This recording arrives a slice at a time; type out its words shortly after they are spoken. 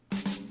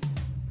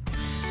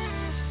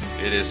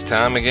It is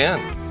time again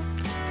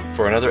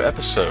for another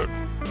episode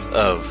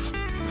of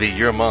the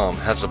Your Mom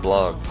Has a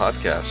Blog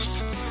podcast.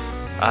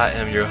 I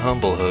am your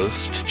humble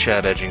host,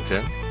 Chad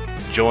Edgington,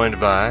 joined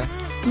by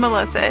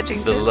Melissa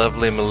Edgington. The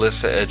lovely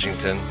Melissa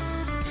Edgington,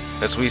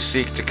 as we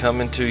seek to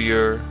come into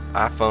your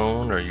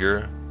iPhone or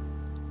your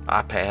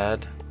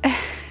iPad,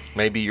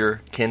 maybe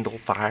your Kindle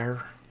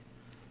Fire,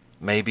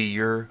 maybe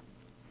your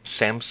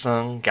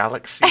Samsung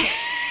Galaxy.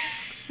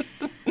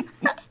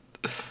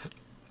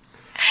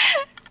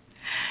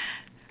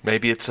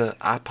 Maybe it's an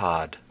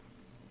iPod,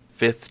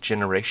 5th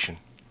generation.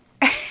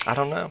 I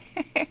don't know.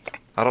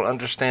 I don't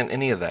understand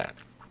any of that.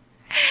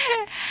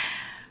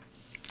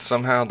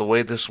 Somehow the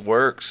way this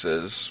works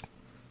is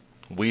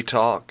we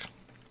talk,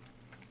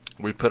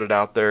 we put it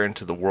out there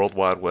into the World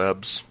Wide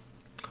Webs,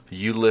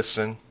 you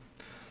listen,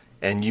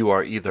 and you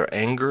are either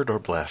angered or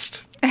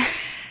blessed.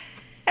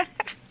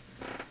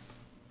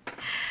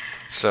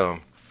 So,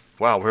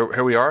 wow,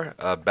 here we are,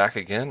 back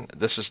again.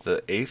 This is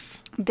the 8th.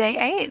 Day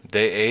 8.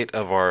 Day 8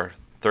 of our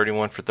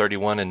 31 for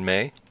 31 in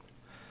May.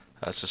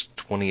 This is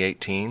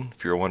 2018,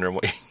 if you're wondering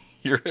what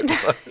year it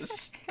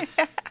was.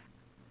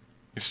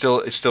 You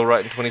still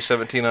writing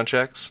 2017 on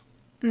checks?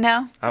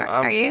 No.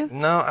 Are you?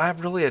 No, I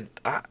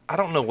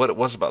don't know what it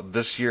was about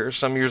this year.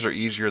 Some years are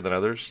easier than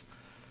others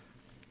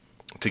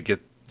to get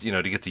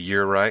the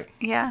year right.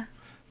 Yeah.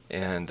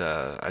 And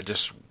I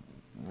just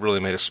really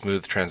made a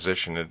smooth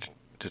transition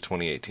to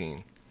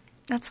 2018.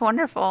 That's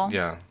wonderful.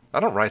 Yeah.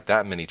 I don't write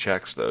that many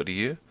checks, though. Do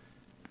you?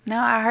 No,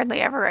 I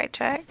hardly ever write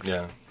checks.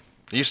 Yeah.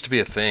 It used to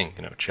be a thing,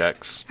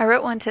 checks. I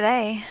wrote one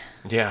today.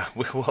 Yeah.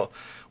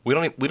 We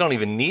don't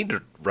even need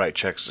to write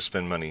checks to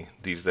spend money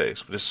these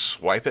days. We just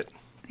swipe it.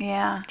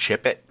 Yeah.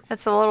 Chip it.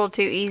 That's a little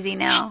too easy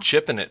now.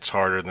 Chipping it's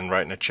harder than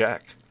writing a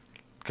check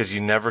because you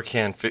never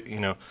can fit.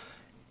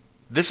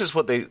 This is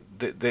what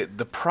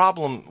the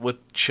problem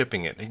with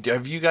chipping it.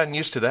 Have you gotten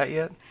used to that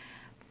yet?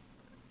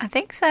 I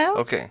think so.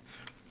 Okay.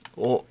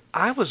 Well,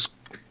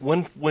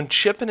 when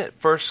chipping it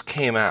first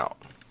came out,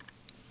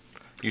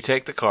 you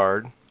take the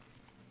card,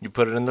 you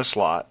put it in the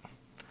slot,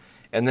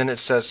 and then it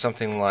says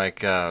something like,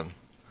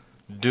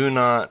 do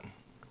not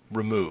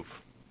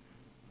remove.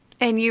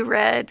 And you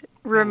read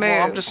remove.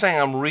 Well, I'm just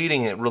saying I'm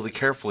reading it really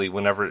carefully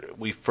whenever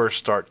we first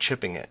start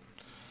chipping it.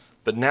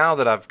 But now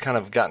that I've kind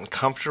of gotten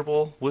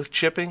comfortable with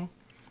chipping,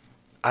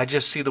 I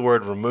just see the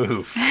word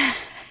remove.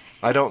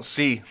 I don't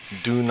see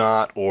do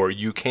not or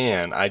you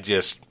can. I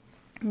just...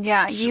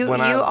 Yeah, you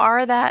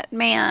are that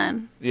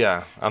man.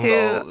 Yeah, I'm who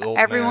the old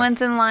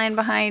everyone's man. in line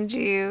behind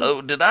you.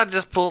 Oh, did I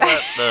just pull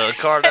that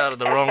card out at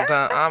the wrong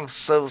time? I'm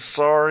so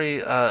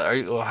sorry.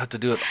 I'll have to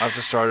do it. I'll have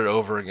to start it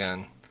over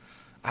again.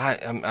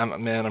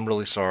 I'm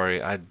really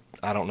sorry. I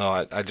don't know.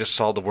 I just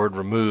saw the word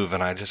remove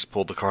and I just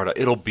pulled the card out.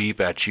 It'll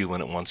beep at you when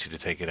it wants you to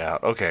take it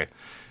out. Okay,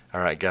 all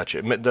right, gotcha.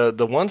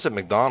 The ones at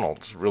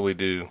McDonald's really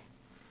do.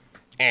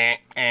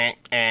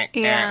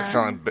 Yeah.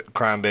 Sound like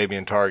Crying Baby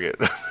in Target.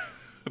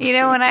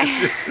 When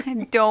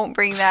I don't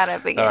bring that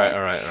up again.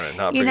 All right.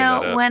 Not bringing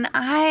that up.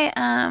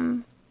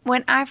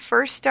 When I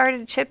first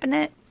started chipping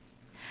it,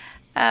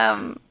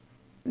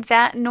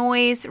 that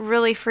noise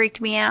really freaked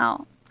me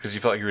out. Because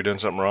you felt like you were doing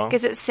something wrong?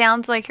 Because it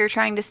sounds like you're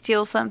trying to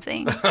steal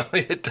something.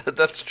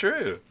 That's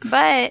true.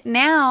 But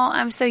now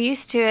I'm so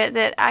used to it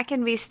that I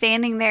can be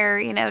standing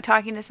there,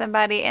 talking to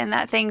somebody, and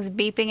that thing's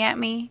beeping at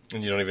me.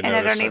 And you don't even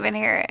notice notice I don't even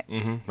hear it.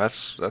 Mm-hmm.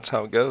 That's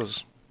how it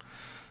goes.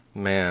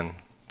 Man,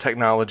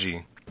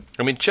 technology.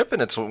 I mean,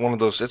 chipping, it's one of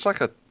those, it's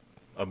like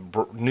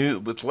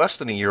it's less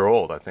than a year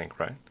old, I think,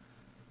 right?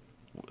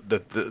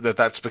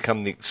 That's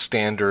become the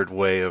standard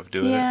way of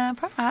doing it. Yeah,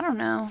 I don't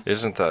know.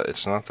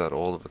 It's not that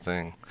old of a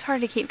thing. It's hard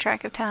to keep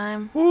track of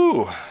time.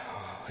 Woo.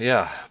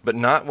 Yeah, but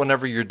not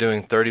whenever you're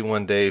doing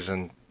 31 days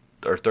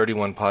or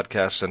 31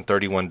 podcasts in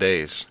 31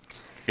 days.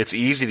 It's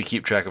easy to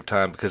keep track of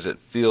time because it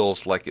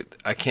feels like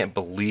I can't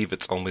believe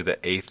it's only the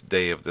 8th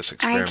day of this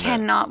experiment. I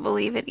cannot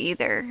believe it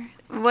either.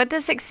 What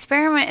this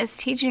experiment is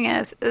teaching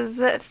us is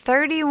that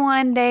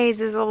 31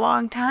 days is a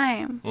long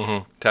time.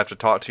 Mm-hmm. To have to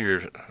talk to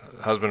your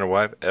husband or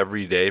wife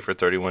every day for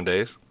 31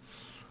 days?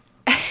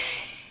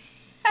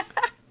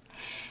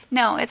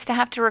 No, it's to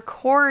have to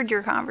record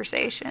your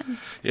conversations.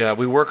 Yeah,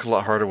 we work a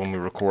lot harder when we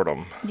record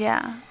them.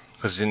 Yeah.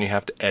 Because then you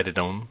have to edit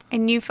them.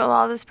 And you feel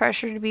all this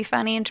pressure to be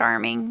funny and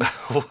charming.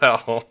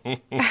 Well,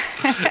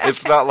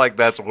 it's not like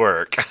that's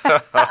work.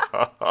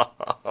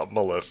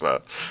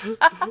 Melissa.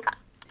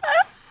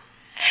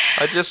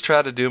 I just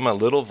try to do my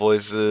little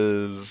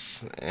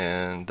voices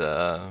and,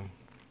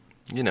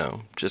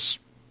 just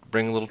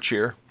bring a little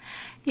cheer.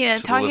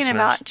 Talking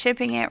about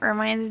chipping it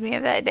reminds me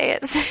of that day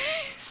at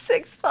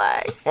Six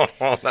Flags.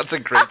 Oh, that's a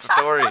great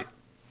story.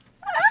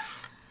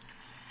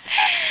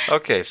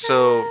 Okay,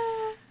 so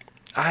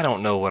I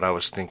don't know what I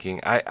was thinking.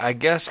 I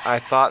guess I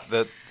thought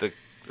that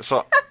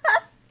so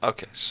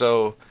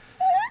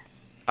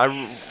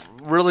I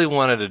really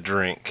wanted a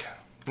drink.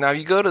 Now,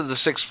 you go to the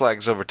Six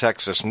Flags over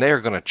Texas, and they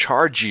are going to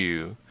charge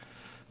you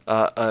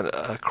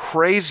a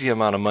crazy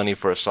amount of money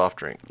for a soft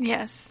drink.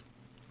 Yes.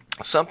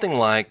 Something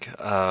like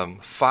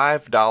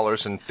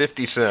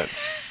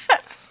 $5.50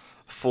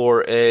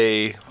 for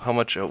a, how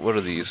much, what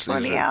are these?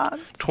 20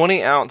 ounce.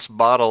 20 ounce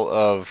bottle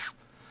of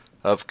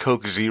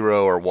Coke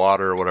Zero or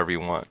water or whatever you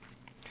want.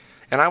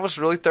 And I was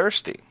really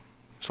thirsty.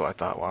 So I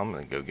thought, well, I'm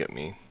going to go get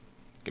me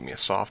a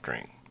soft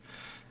drink.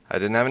 I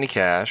didn't have any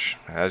cash,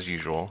 as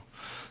usual.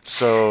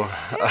 So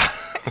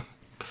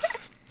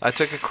I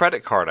took a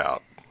credit card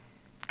out.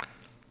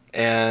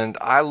 And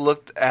I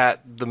looked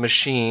at the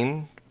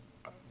machine,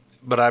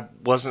 but I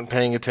wasn't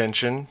paying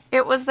attention.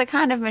 It was the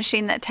kind of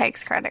machine that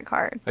takes credit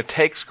cards. It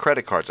takes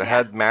credit cards. I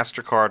had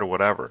MasterCard or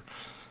whatever.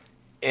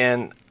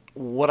 And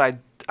what I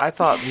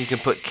thought you can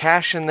put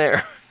cash in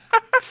there,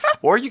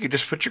 or you could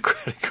just put your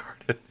credit card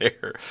in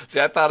there. See,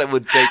 I thought it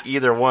would take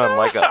either one,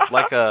 like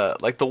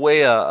the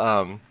way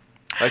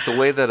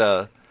that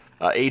a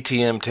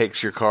ATM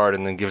takes your card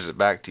and then gives it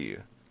back to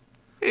you.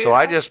 Yeah. So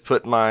I just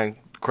put my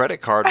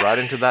credit card right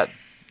into that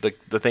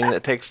the thing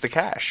that takes the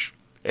cash,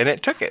 and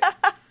it took it.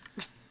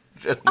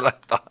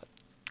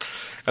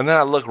 And then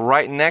I look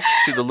right next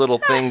to the little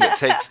thing that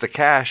takes the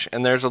cash,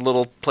 and there's a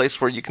little place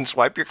where you can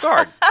swipe your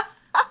card.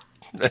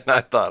 And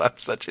I thought, I'm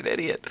such an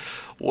idiot.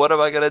 What am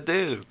I going to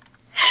do?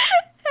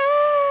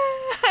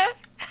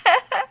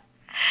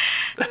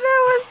 That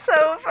was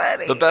so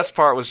funny. The best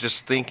part was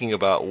just thinking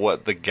about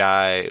what the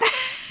guy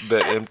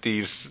that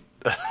empties...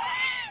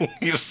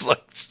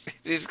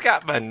 he's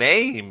got my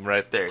name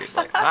right there. He's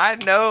like, I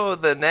know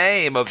the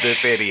name of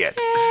this idiot.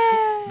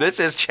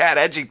 This is Chad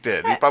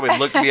Edgington. He probably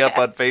looked me up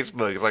on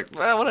Facebook. He's like,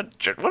 well, what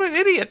an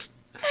idiot.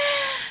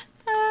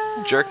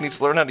 Jerk needs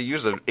to learn how to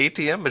use an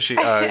ATM machine,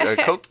 a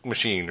Coke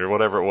machine, or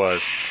whatever it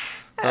was.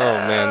 Oh,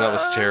 man, that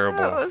was terrible.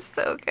 That was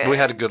so good. We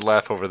had a good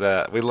laugh over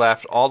that. We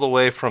laughed all the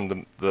way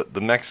from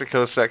the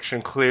Mexico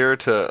section clear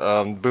to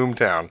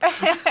Boomtown.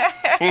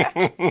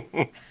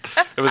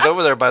 It was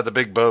over there by the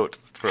big boat.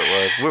 That's where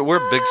it was.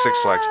 We're big Six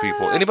Flags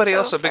people. Anybody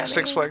else a big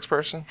Six Flags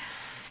person?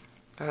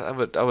 I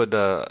would.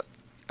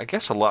 I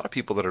guess a lot of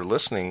people that are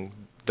listening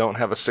don't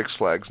have a Six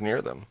Flags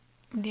near them.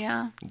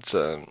 Yeah. It's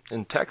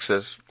in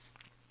Texas,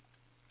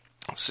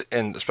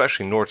 and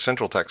especially North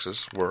Central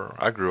Texas, where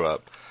I grew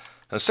up.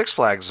 Six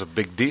Flags is a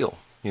big deal.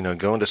 You know,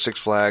 going to Six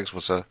Flags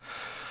was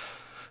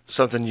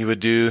something you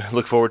would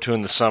look forward to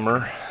in the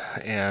summer.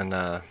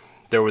 And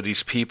there were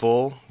these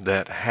people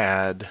that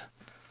had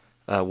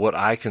what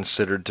I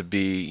considered to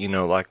be, you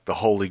know, like the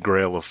holy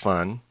grail of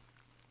fun.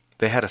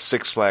 They had a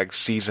Six Flags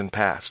season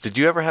pass. Did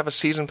you ever have a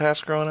season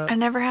pass growing up? I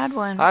never had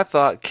one. I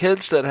thought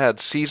kids that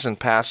had season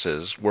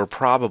passes were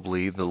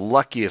probably the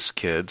luckiest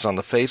kids on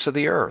the face of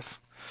the earth.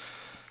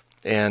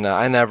 And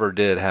I never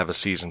did have a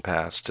season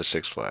pass to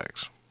Six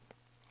Flags.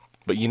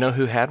 But you know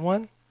who had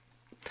one?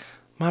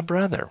 My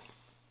brother.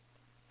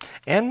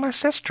 And my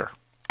sister.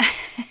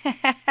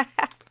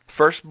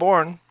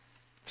 Firstborn.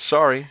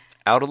 Sorry,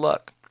 out of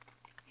luck.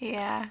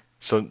 Yeah.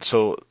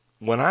 So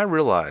when I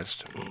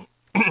realized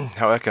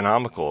how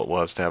economical it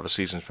was to have a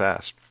season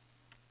pass,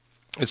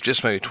 it's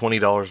just maybe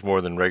 $20 more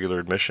than regular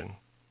admission,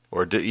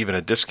 or even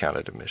a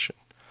discounted admission.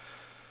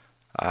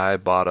 I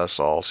bought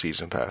us all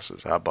season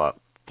passes. I bought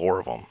 4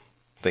 of them.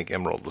 I think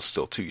Emerald was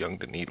still too young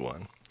to need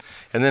one.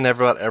 And then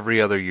about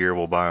every other year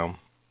we'll buy them.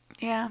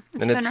 Yeah,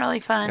 it's been really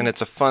fun. And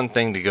it's a fun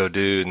thing to go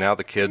do. Now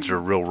the kids are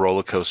real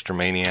roller coaster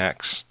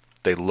maniacs.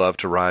 They love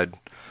to ride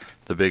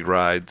the big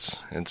rides.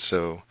 And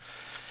so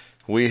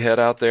we head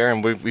out there,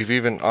 and we've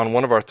even, on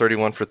one of our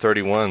 31 for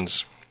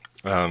 31s,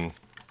 I'm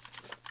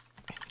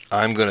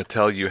going to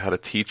tell you how to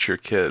teach your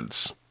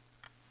kids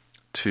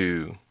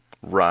to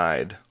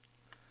ride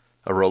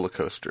a roller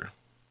coaster.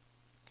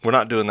 We're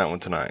not doing that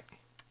one tonight.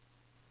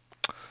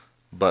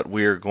 But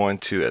we're going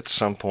to, at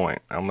some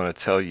point, I'm going to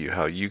tell you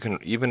how you can,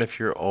 even if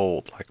you're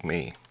old like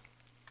me,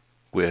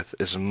 with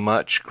as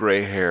much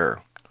gray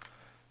hair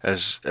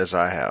as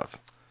I have,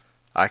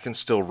 I can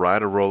still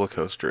ride a roller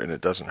coaster and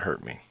it doesn't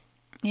hurt me.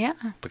 Yeah.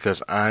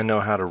 Because I know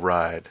how to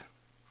ride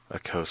a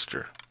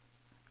coaster.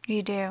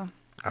 You do.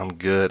 I'm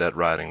good at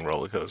riding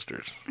roller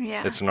coasters.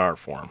 Yeah. It's an art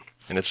form,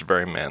 and it's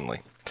very manly.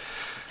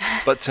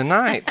 But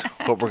tonight,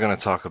 what we're going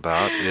to talk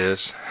about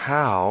is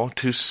how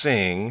to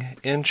sing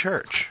in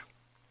church.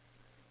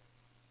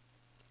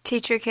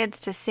 Teach your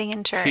kids to sing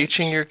in church.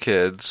 Teaching your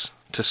kids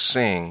to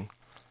sing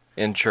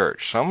in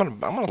church. So I'm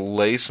gonna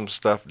lay some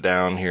stuff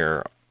down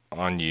here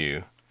on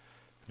you,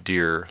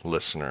 dear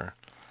listener,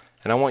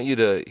 and I want you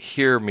to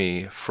hear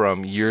me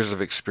from years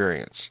of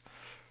experience.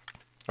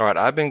 All right,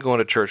 I've been going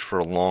to church for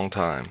a long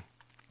time,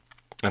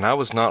 and I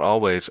was not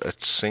always a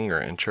singer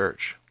in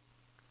church.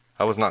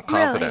 I was not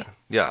confident. Really?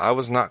 Yeah, I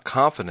was not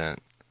confident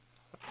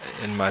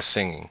in my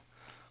singing.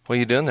 What are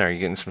you doing there? Are you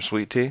getting some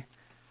sweet tea?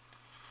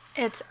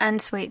 It's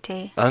unsweet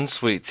tea.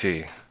 Unsweet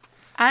tea.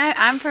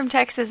 I'm from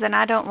Texas, and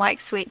I don't like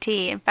sweet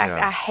tea. In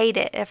fact, I hate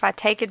it. If I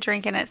take a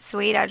drink and it's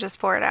sweet, I just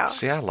pour it out.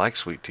 See, I like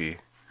sweet tea.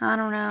 I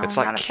don't know. It's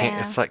I'm like not a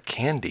fan. It's like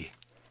candy.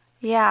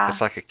 Yeah.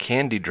 It's like a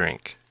candy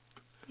drink.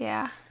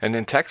 Yeah. And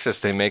in Texas,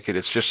 they make it.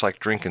 It's just like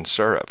drinking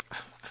syrup.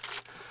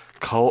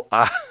 Cold,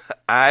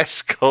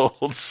 ice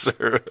cold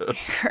syrup.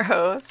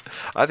 Gross.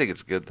 I think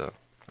it's good though.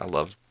 I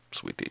love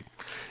sweet tea.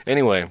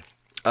 Anyway,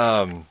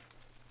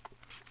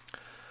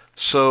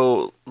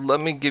 So let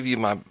me give you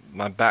my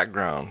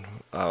background.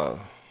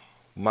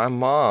 My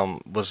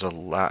mom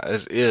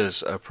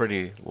is a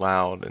pretty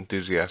loud,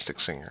 enthusiastic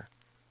singer.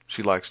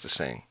 She likes to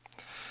sing.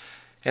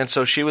 And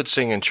so she would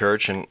sing in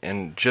church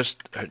and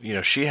just,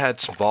 she had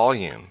some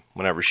volume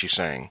whenever she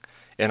sang.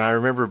 And I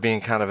remember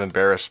being kind of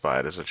embarrassed by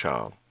it as a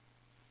child,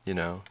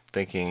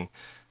 thinking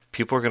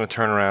people are going to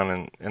turn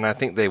around and I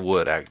think they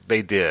would.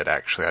 They did,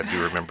 actually. I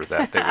do remember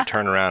that. They would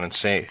turn around and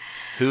say,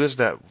 "Who is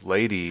that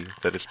lady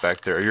that is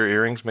back there? Are your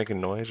earrings making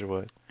noise or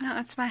what?" No,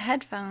 it's my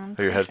headphones.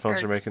 Your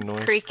headphones are making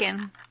noise?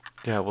 Creaking.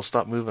 Yeah, well,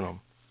 stop moving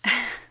them.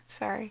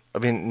 Sorry. I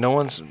mean, no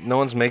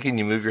one's making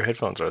you move your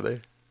headphones, are they?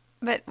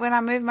 But when I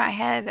move my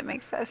head, that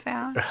makes that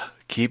sound.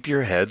 Keep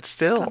your head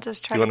still. I'll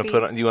just try you want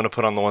to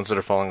put on the ones that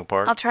are falling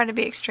apart? I'll try to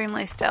be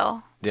extremely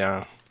still.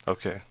 Yeah.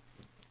 Okay.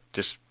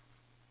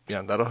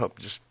 That'll help.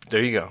 Just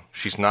there you go.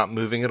 She's not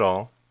moving at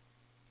all.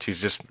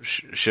 She's just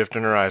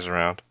shifting her eyes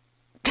around.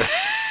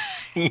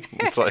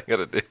 That's all I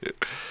gotta do.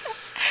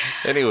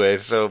 Anyway,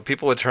 so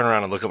people would turn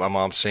around and look at my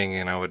mom singing,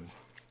 and I would,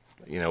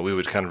 we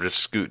would kind of just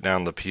scoot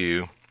down the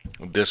pew,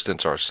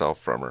 distance ourselves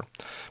from her.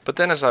 But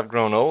then as I've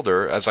grown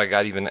older, as I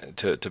got even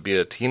to be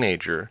a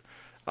teenager,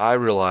 I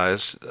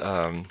realized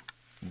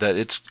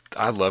that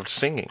I loved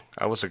singing.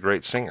 I was a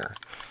great singer.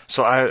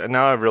 So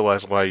now I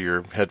realize why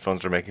your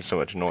headphones are making so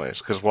much noise.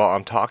 Because while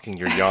I'm talking,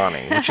 you're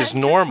yawning, which is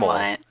normal.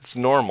 It's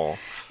normal.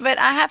 But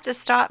I have to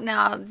stop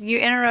now. You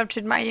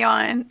interrupted my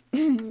yawn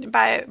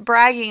by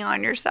bragging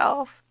on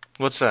yourself.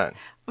 What's that?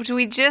 Which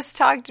we just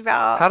talked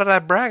about. How did I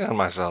brag on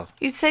myself?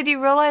 You said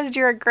you realized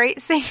you're a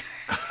great singer.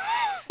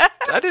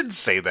 I didn't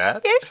say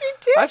that. Yes, you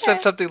did. I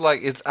said something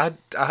like, if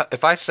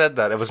I said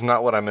that, it was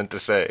not what I meant to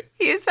say.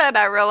 You said,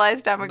 I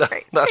realized I'm a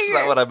great singer. That's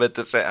not what I meant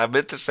to say. I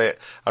meant to say,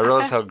 I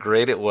realized how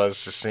great it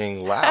was to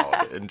sing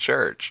loud in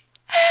church.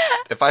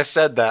 If I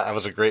said that, I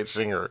was a great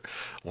singer.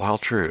 While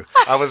true.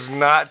 I was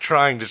not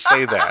trying to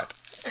say that.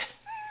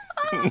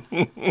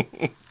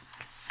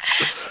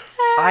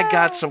 I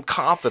got some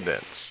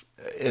confidence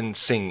in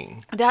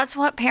singing. That's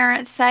what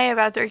parents say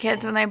about their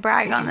kids when they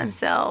brag on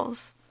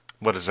themselves.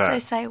 What is that? They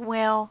say,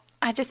 well,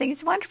 I just think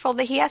it's wonderful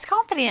that he has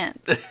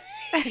confidence. That's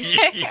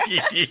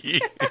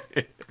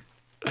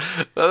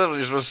what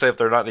you're supposed to say if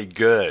they're not any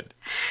good.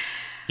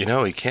 He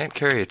can't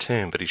carry a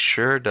tune, but he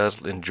sure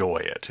does enjoy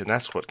it, and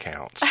that's what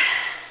counts.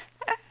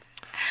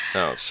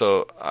 No,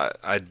 so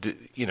I did.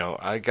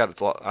 I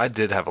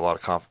did have a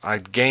lot of I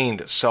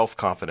gained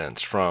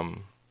self-confidence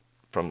from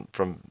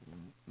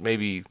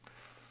maybe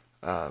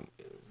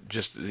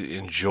just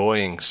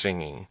enjoying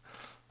singing.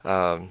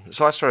 So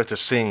I started to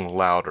sing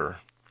louder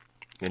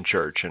in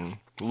church and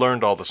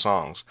learned all the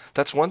songs.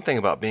 That's one thing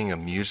about being a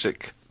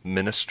music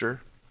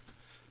minister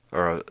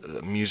or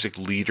a music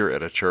leader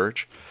at a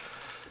church,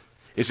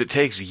 is it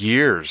takes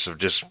years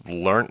of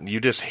you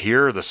just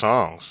hear the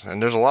songs.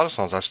 And there's a lot of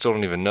songs I still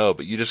don't even know,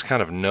 but you just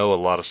kind of know a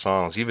lot of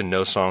songs. You even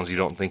know songs you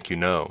don't think you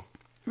know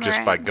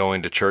just by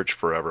going to church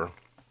forever.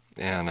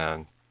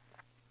 And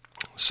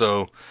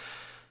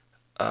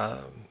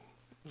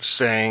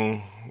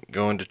sang,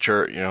 going to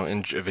church,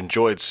 I've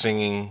enjoyed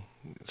singing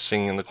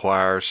in the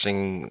choir,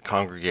 singing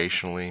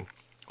congregationally.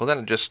 Well, then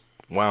it just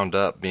wound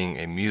up being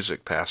a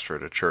music pastor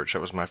at a church.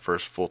 That was my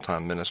first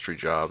full-time ministry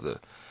job,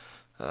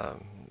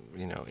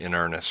 in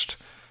earnest,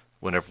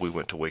 whenever we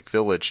went to Wake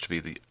Village to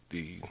be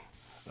the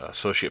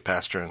associate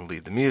pastor and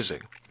lead the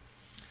music.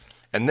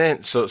 And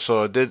then,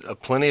 so I did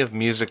plenty of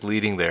music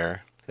leading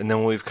there. And then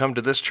when we've come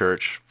to this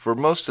church, for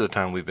most of the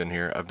time we've been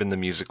here, I've been the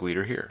music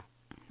leader here.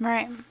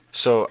 Right.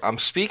 So I'm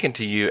speaking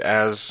to you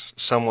as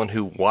someone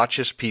who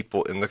watches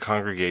people in the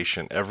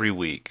congregation every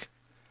week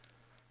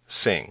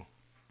sing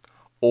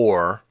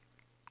or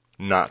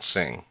not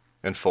sing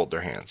and fold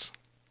their hands.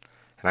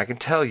 And I can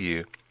tell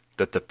you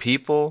that the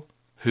people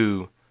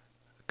who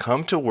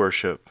come to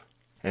worship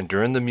and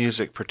during the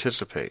music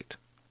participate,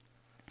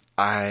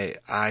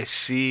 I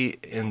see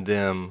in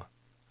them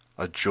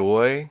a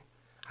joy.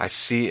 I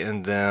see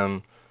in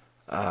them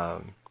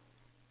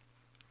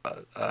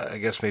I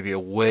guess maybe a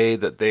way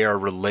that they are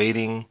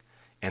relating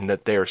and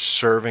that they are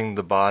serving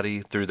the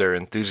body through their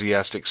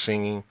enthusiastic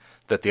singing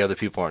that the other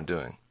people aren't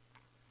doing.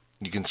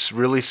 You can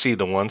really see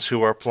the ones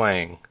who are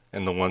playing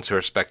and the ones who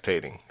are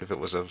spectating, if it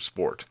was a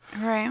sport.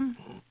 Right.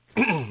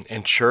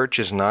 And church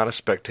is not a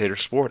spectator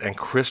sport, and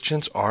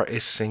Christians are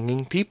a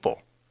singing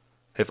people.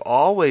 They've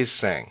always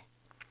sang.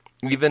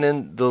 Even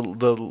in the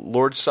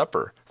Lord's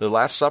Supper, the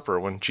Last Supper,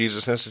 when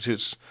Jesus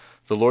institutes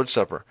the Lord's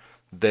Supper,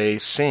 they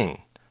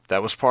sing.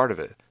 That was part of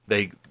it.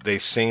 They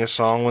sing a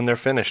song when they're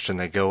finished and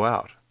they go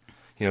out.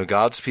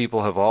 God's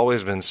people have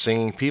always been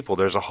singing people.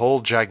 There's a whole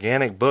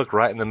gigantic book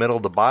right in the middle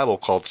of the Bible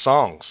called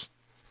Songs.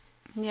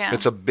 Yeah.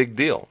 It's a big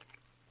deal.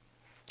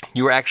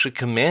 You were actually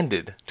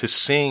commanded to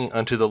sing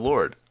unto the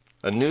Lord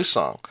a new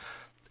song.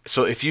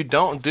 So if you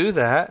don't do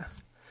that,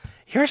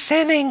 you're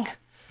sinning.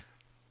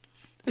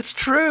 It's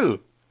true.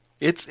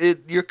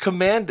 You're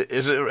commanded.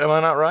 Am I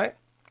not right?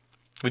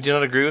 Would you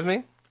not agree with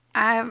me?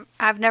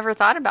 I've never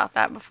thought about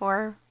that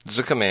before. It's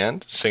a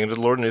command. Sing to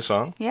the Lord a new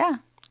song. Yeah.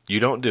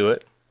 You don't do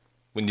it.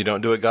 When you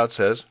don't do what God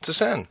says, it's a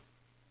sin.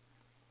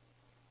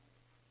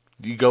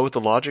 You go with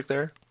the logic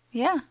there?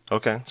 Yeah.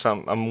 Okay,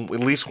 so I'm at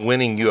least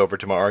winning you over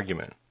to my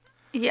argument.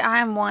 Yeah,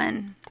 I'm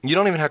one. You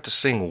don't even have to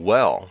sing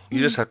well. You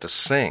just have to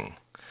sing.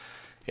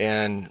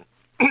 And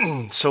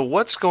so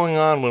what's going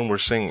on when we're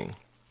singing?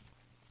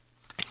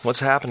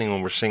 What's happening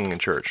when we're singing in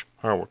church?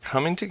 All right, we're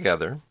coming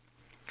together,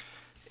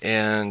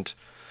 and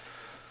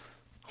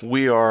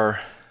we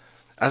are,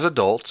 as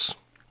adults,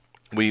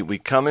 we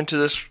come into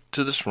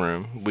this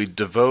room. We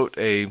devote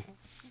a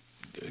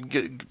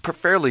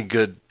fairly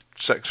good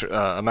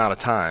amount of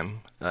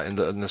time in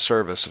the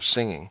service of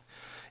singing.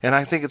 And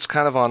I think it's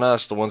kind of on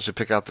us, the ones who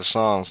pick out the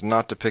songs,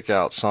 not to pick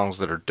out songs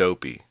that are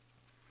dopey.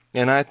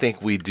 And I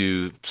think we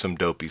do some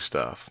dopey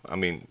stuff. I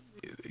mean,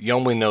 you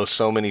only know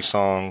so many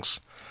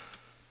songs.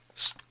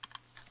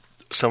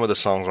 Some of the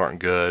songs aren't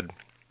good.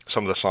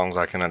 Some of the songs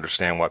I can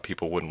understand why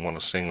people wouldn't want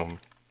to sing them.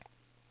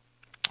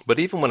 But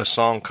even when a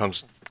song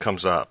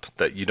comes up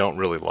that you don't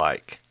really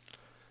like,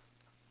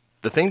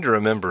 the thing to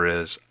remember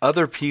is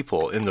other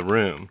people in the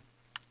room,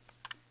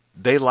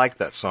 they like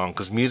that song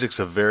because music's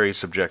a very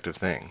subjective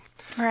thing.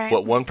 Right.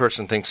 What one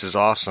person thinks is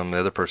awesome, the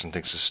other person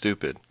thinks is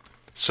stupid.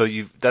 So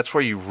that's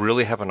where you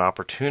really have an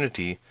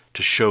opportunity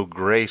to show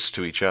grace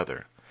to each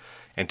other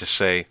and to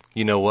say,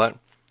 you know what,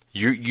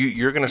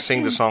 you're going to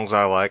sing the songs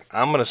I like,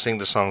 I'm going to sing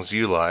the songs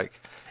you like,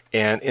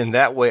 and in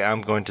that way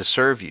I'm going to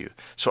serve you.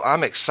 So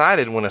I'm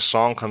excited when a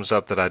song comes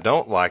up that I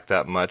don't like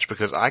that much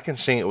because I can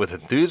sing it with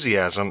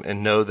enthusiasm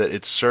and know that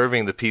it's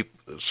serving the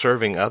people,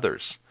 serving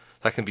others.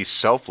 I can be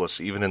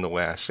selfless even in the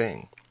way I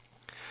sing.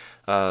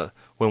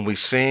 When we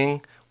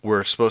sing,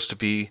 we're supposed to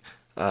be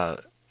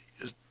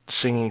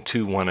singing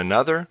to one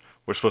another.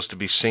 We're supposed to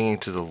be singing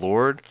to the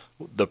Lord.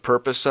 The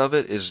purpose of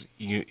it is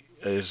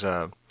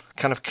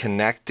kind of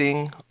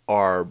connecting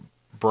our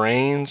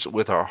brains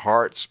with our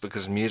hearts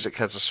because music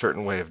has a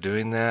certain way of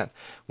doing that.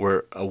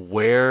 We're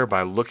aware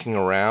by looking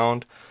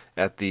around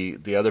at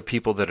the other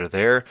people that are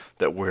there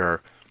that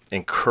we're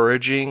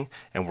encouraging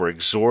and we're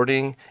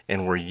exhorting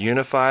and we're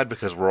unified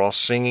because we're all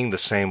singing the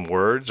same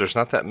words. There's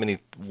not that many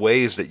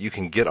ways that you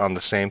can get on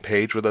the same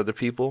page with other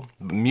people.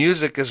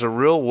 Music is a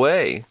real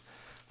way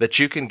that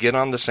you can get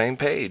on the same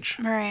page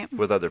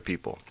with other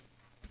people.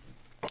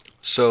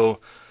 So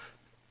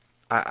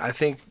I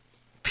think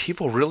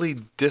people really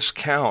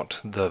discount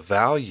the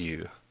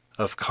value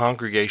of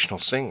congregational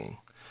singing.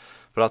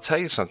 But I'll tell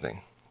you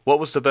something. What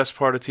was the best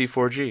part of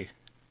T4G?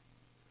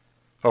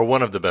 Or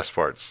one of the best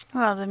parts?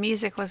 Well, the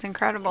music was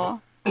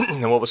incredible.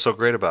 And what was so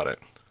great about it?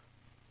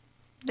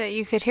 That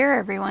you could hear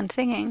everyone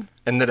singing.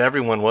 And that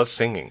everyone was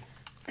singing.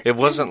 It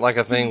wasn't like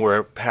a thing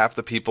where half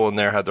the people in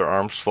there had their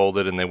arms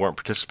folded and they weren't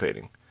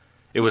participating.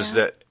 It was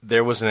that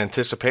there was an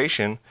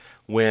anticipation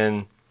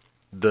when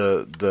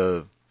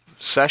the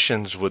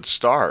sessions would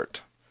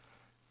start.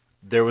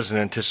 There was an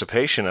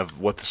anticipation of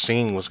what the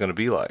singing was going to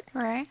be like.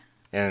 Right.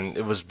 And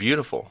it was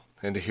beautiful.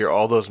 And to hear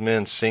all those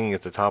men sing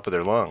at the top of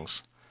their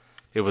lungs.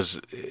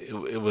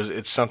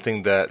 It's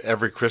something that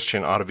every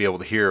Christian ought to be able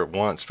to hear at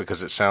once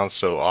because it sounds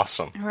so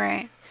awesome.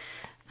 Right.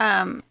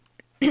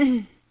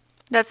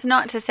 That's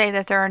not to say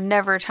that there are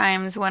never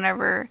times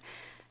whenever,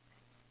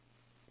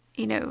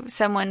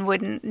 someone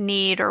wouldn't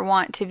need or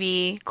want to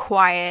be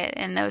quiet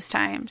in those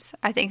times.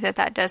 I think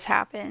that does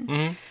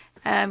happen.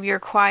 Mm-hmm. You're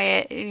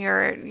quiet,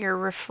 you're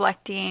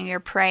reflecting, you're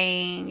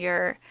praying,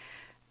 you're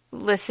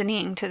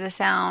listening to the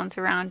sounds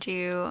around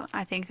you.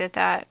 I think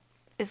that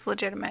is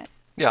legitimate.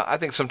 Yeah, I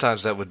think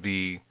sometimes that would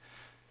be,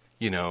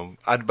 but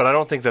I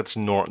don't think that's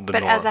the norm.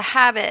 But as a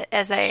habit,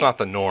 it's not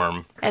the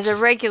norm. As a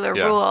regular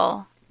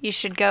rule, you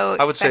should go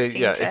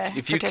expecting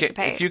to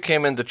participate. If you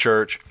came into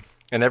church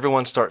and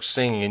everyone starts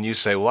singing and you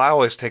say, well, I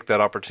always take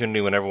that opportunity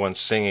when everyone's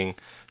singing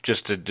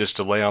just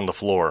to lay on the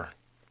floor.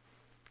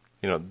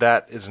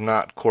 That is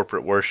not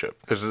corporate worship.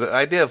 Because the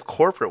idea of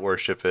corporate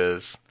worship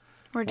is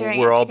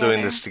we're all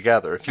doing this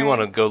together. If you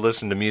want to go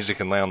listen to music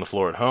and lay on the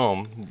floor at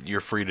home,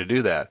 you're free to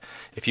do that.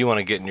 If you want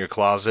to get in your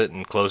closet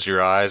and close your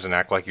eyes and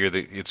act like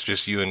it's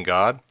just you and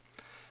God,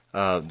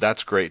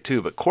 that's great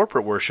too. But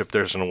corporate worship,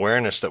 there's an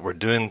awareness that we're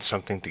doing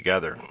something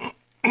together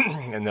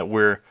and that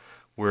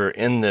we're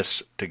in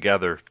this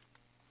together.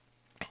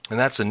 And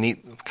that's a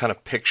neat kind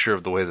of picture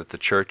of the way that the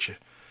church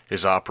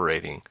is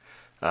operating.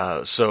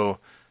 So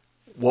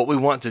what we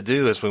want to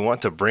do is we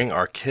want to bring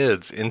our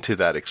kids into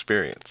that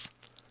experience.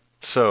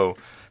 So,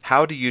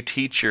 how do you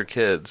teach your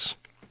kids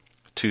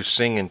to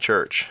sing in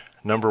church?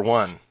 Number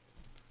one,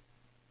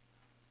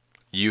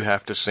 you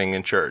have to sing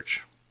in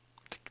church.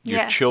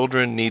 Your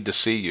children need to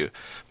see you.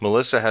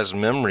 Melissa has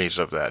memories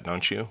of that,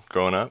 don't you,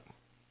 growing up?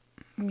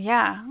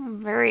 Yeah,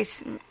 very.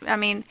 I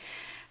mean,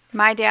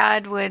 my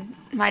dad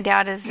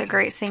is a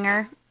great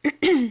singer,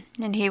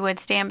 and he would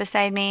stand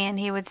beside me and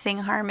he would sing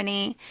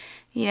harmony,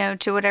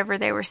 to whatever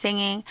they were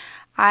singing.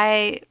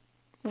 I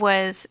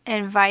was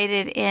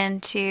invited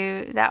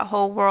into that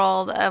whole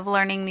world of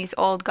learning these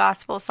old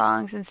gospel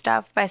songs and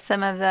stuff by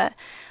some of the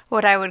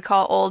what I would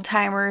call old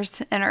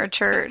timers in our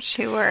church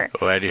who were.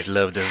 Oh, I just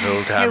love those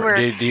old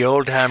timers. The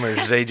old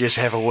timers, they just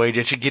have a way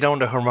to get on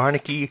the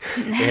harmonica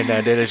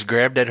and they just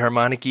grab that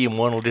harmonica and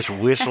one will just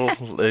whistle.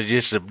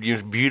 Just the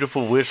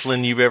beautiful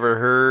whistling you've ever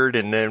heard,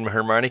 and then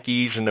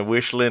harmonicas and the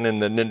whistling,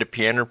 and then the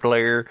piano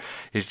player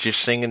is just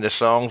singing the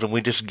songs, and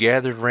we just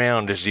gathered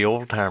around as the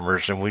old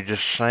timers and we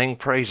just sang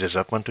praises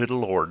up unto the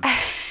Lord.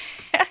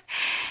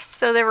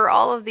 So there were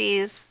all of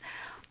these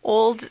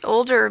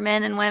older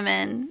men and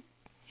women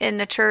in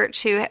the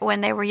church who,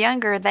 when they were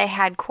younger, they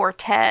had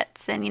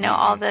quartets and,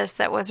 all this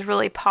that was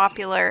really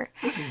popular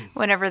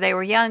whenever they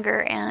were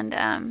younger.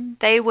 And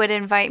they would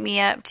invite me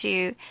up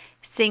to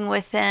sing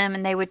with them,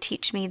 and they would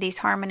teach me these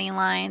harmony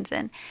lines.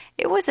 And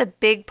it was a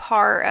big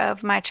part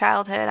of my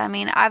childhood. I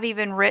mean, I've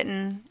even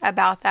written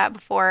about that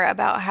before,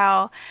 about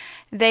how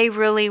they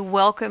really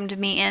welcomed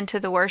me into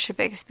the worship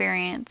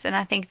experience. And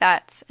I think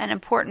that's an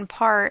important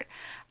part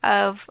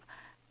of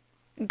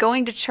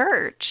going to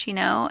church,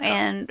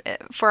 and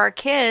for our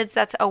kids,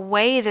 that's a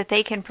way that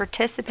they can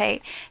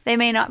participate. They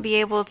may not be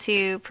able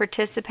to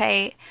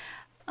participate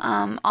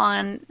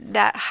on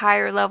that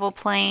higher level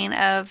plane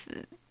of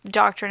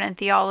doctrine and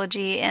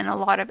theology in a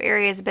lot of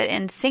areas, but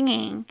in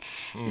singing,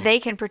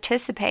 they can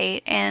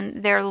participate,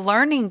 and they're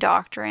learning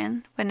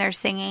doctrine when they're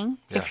singing.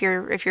 Yeah.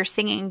 If you're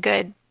singing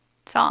good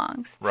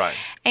songs, right,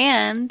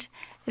 and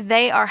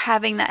they are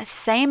having that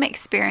same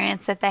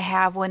experience that they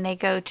have when they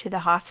go to the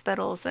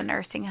hospitals, the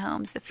nursing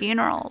homes, the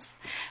funerals.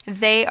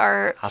 They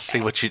are... I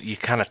see what you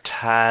kind of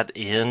tied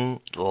in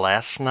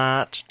last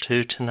night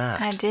to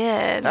tonight. I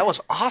did. That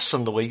was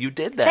awesome the way you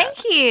did that.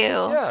 Thank you.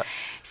 Yeah.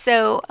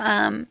 So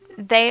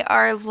they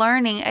are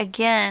learning,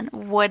 again,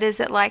 what is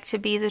it like to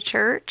be the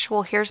church?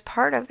 Well, here's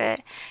part of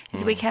it,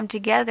 is we come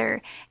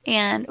together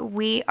and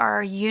we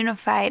are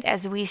unified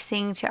as we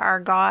sing to our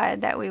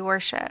God that we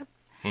worship.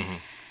 Mm-hmm.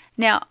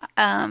 Now,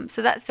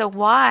 so that's the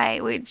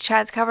why.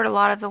 Chad's covered a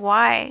lot of the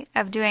why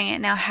of doing it.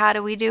 Now, how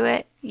do we do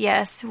it?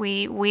 Yes,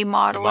 we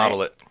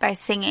model it by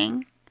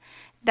singing.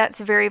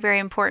 That's very, very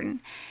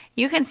important.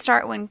 You can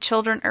start when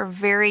children are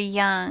very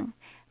young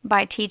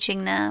by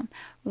teaching them.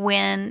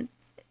 When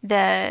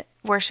the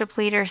worship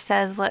leader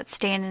says, let's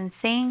stand and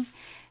sing,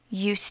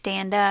 you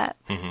stand up.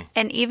 Mm-hmm.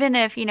 And even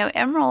if,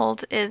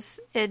 Emerald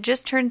it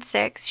just turned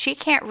 6, she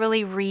can't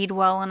really read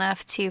well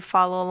enough to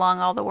follow along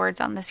all the words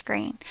on the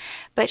screen.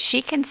 But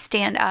she can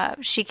stand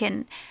up. She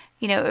can,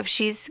 if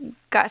she's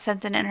got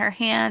something in her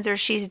hands or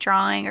she's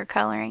drawing or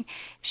coloring,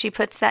 she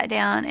puts that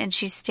down and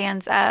she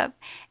stands up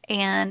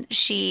and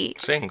she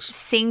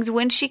sings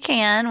when she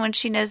can, when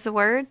she knows the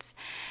words.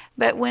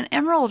 But when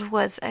Emerald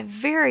was a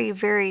very,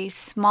 very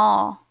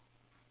small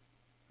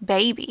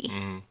baby,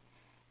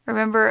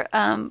 remember,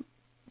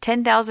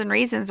 10,000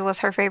 Reasons was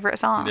her favorite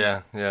song.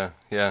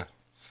 Yeah.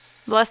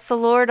 Bless the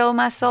Lord, oh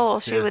my soul,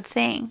 she would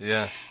sing.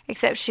 Yeah.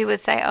 Except she would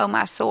say, oh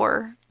my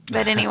sore.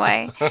 But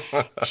anyway,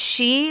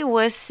 she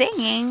was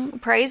singing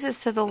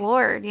praises to the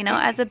Lord,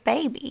 as a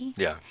baby.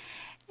 Yeah.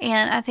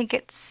 And I think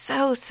it's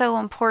so, so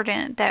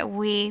important that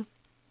we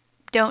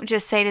don't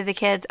just say to the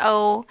kids,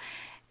 oh,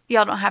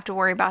 y'all don't have to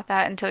worry about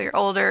that until you're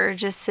older.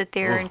 Just sit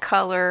there and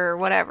color or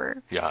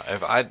whatever.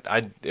 Yeah,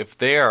 if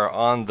they are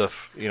on the,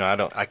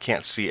 I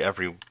can't see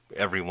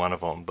every one of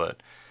them,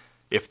 but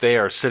if they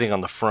are sitting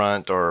on the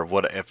front or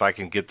if I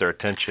can get their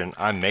attention,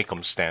 I make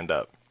them stand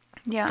up.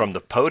 Yeah. From the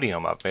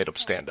podium, I've made them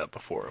stand up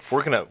before. If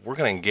we're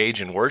gonna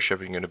engage in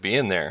worship, you're gonna be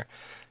in there.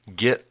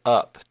 Get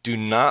up. Do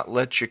not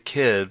let your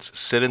kids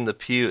sit in the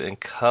pew and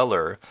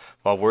color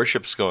while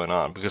worship's going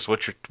on, because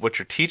what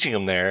you're teaching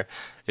them there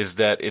is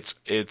that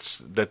it's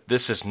that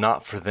this is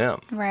not for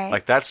them. Right.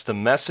 Like, that's the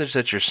message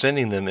that you're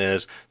sending them,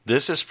 is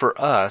this is for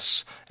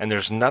us, and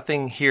there's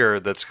nothing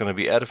here that's going to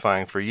be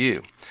edifying for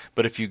you.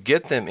 But if you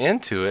get them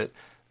into it,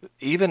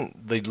 even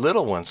the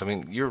little ones, I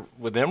mean, you're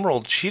with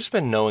Emerald, she's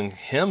been knowing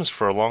hymns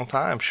for a long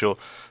time. I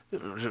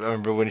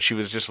remember when she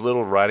was just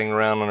little, riding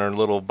around on her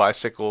little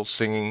bicycle,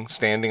 singing,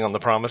 standing on the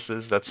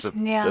promises.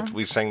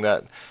 We sang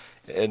that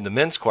in the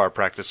men's choir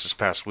practice this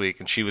past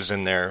week, and she was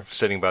in there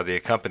sitting by the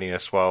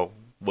accompanist while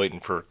waiting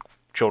for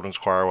children's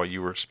choir while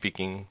you were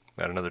speaking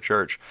at another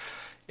church.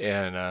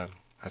 And I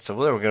said,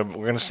 well, we're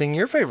gonna sing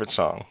your favorite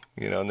song,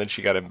 and then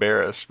she got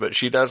embarrassed. But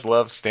she does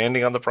love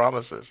standing on the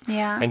promises.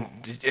 Yeah.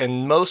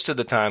 And most of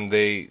the time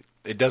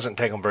it doesn't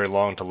take them very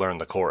long to learn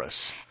the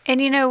chorus. And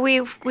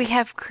we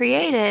have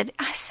created,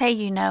 I say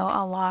a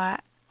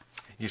lot.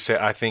 You say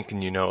I think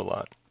and a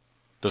lot.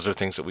 Those are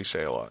things that we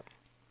say a lot.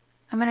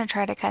 I'm going to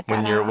try to cut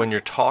that out. When you're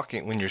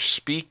talking, when you're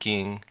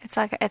speaking, it's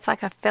like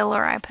a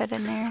filler I put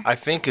in there. I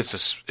think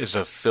it's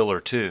a filler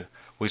too.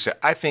 We say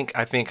I think,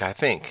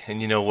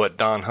 and you know what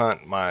Don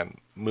Hunt, my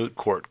moot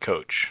court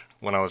coach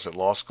when I was at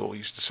law school,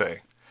 used to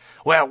say,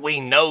 well, we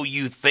know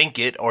you think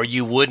it, or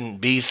you wouldn't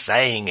be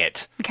saying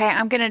it. Okay,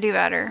 I'm gonna do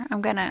better. I'm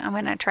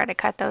gonna try to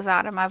cut those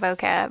out of my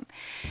vocab.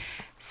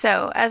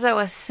 So, as I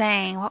was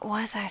saying, what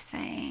was I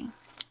saying?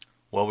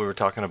 Well, we were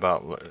talking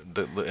about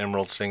the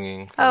Emerald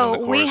singing.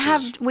 Oh, we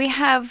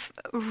have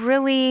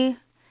really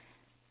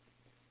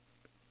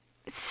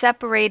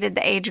separated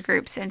the age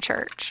groups in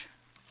church.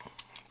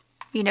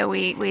 You know,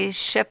 we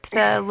ship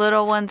the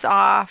little ones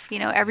off. You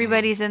know,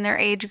 everybody's in their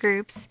age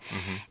groups,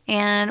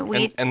 and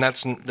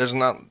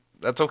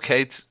that's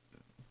okay.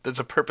 There's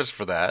a purpose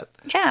for that.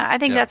 Yeah, I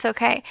think that's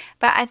okay.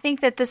 But I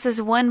think that this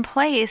is one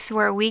place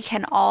where we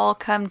can all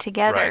come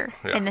together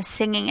in the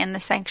singing in the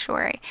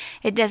sanctuary.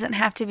 It doesn't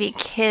have to be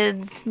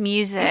kids'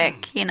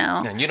 music, you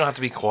know. And you don't have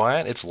to be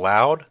quiet. It's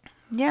loud.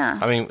 Yeah.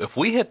 I mean, if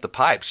we hit the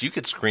pipes, you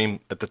could scream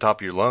at the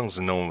top of your lungs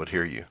and no one would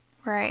hear you.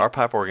 Right. Our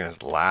pipe organ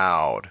is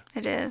loud.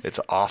 It is. It's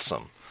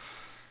awesome.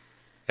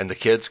 And the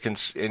kids can,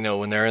 you know,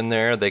 when they're in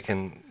there, they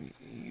can,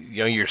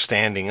 you know, you're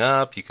standing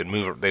up. You can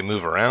move. They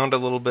move around a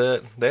little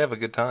bit. They have a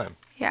good time.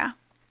 Yeah.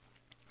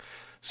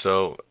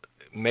 So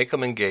make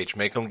them engage.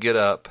 Make them get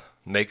up.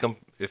 Make them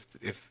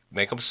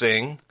make them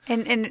sing.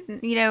 And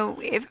you know,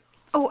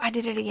 I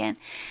did it again.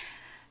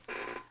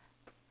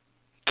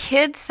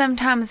 Kids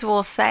sometimes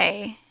will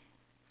say,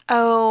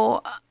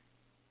 "Oh,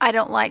 I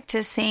don't like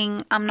to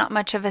sing. I'm not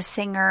much of a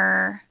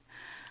singer.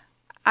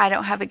 I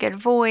don't have a good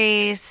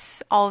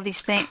voice." All of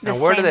these things.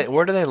 Where do they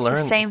learn the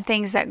same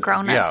things that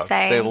grown-ups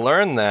say? They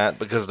learn that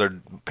because their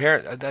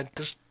parents. That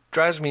just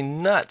drives me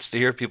nuts to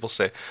hear people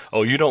say,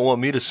 "Oh, you don't want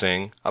me to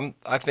sing."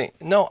 I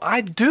think, no,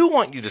 I do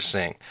want you to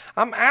sing.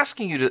 I'm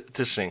asking you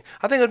to sing.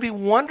 I think it would be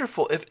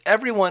wonderful if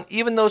everyone,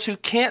 even those who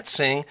can't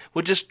sing,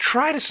 would just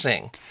try to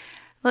sing.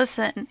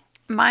 Listen,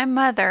 my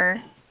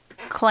mother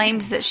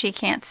claims that she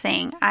can't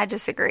sing. I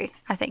disagree.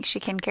 I think she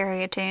can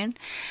carry a tune.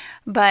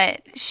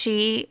 But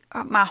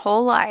my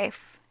whole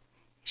life,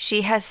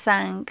 she has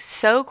sung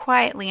so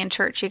quietly in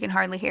church you can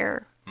hardly hear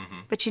her. Mm-hmm.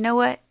 But you know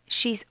what?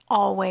 She's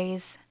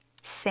always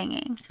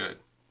singing. Good.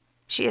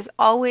 She is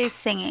always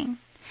singing.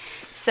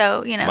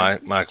 So, you know.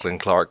 Michael and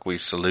Clark, we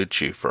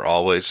salute you for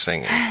always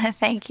singing.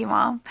 Thank you,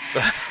 Mom.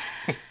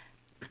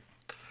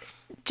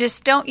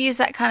 Just don't use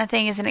that kind of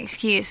thing as an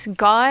excuse.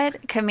 God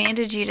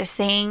commanded you to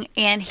sing,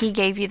 and He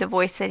gave you the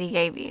voice that He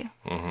gave you.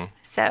 Mm-hmm.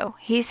 So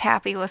He's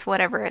happy with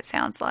whatever it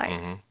sounds like.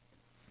 Mm-hmm.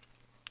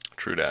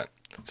 True that.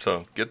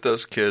 So get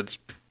those kids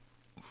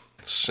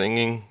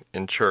singing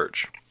in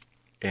church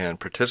and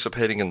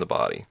participating in the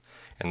body.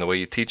 And the way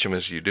you teach them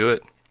is you do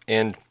it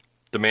and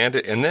demand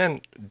it, and then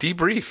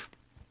debrief.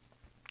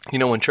 You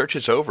know, when church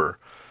is over,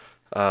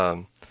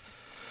 of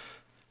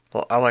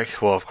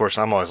course,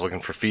 I'm always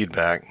looking for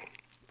feedback.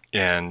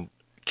 And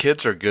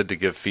kids are good to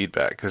give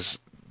feedback because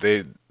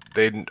they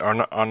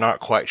are not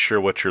quite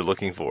sure what you're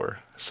looking for.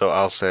 So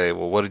I'll say,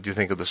 well, what did you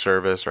think of the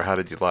service, or how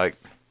did you like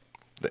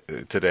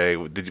today?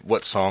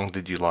 What song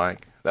did you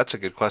like? That's a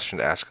good question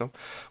to ask them.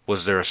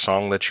 Was there a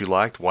song that you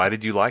liked? Why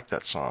did you like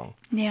that song?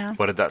 Yeah.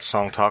 What did that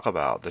song talk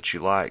about that you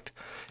liked?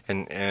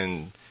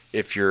 And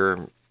if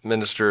your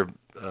minister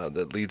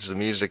that leads the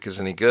music is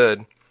any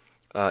good,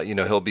 you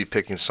know, he'll be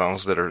picking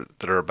songs that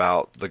are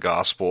about the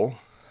gospel.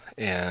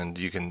 And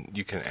you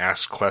can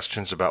ask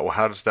questions about, well,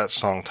 how does that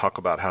song talk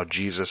about how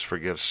Jesus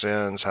forgives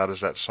sins? How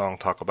does that song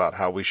talk about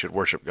how we should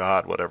worship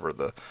God? Whatever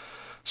the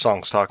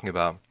song's talking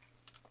about.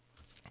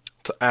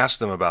 To ask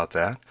them about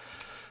that.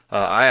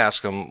 I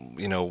ask them,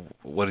 you know,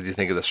 what did you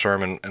think of the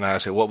sermon? And I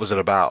say, what was it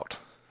about?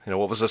 You know,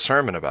 what was the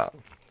sermon about?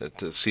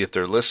 To see if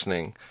they're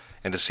listening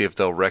and to see if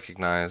they'll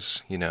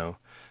recognize, you know,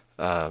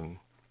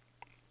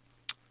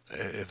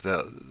 if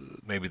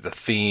maybe the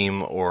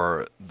theme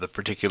or the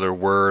particular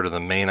word or the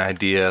main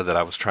idea that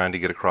I was trying to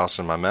get across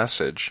in my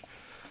message.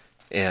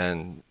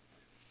 And,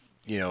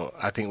 you know,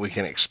 I think we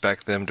can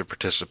expect them to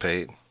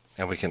participate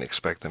and we can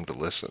expect them to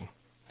listen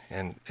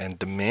and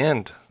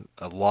demand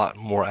a lot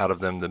more out of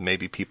them than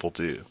maybe people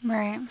do.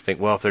 Right. Think,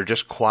 well, if they're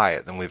just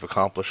quiet, then we've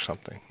accomplished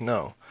something.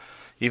 No.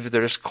 Even if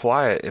they're just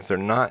quiet, if they're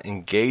not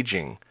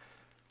engaging,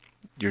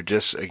 you're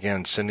just,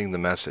 again, sending the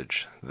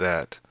message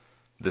that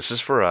this is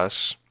for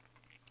us,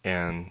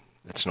 and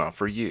it's not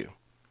for you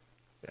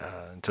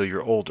until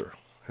you're older.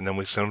 And then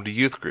we send them to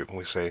youth group, and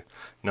we say,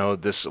 no,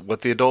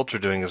 what the adults are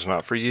doing is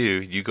not for you.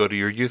 You go to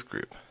your youth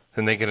group.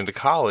 Then they get into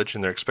college,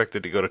 and they're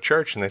expected to go to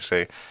church, and they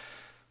say,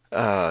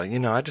 you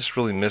know, I just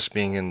really miss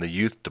being in the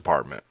youth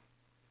department.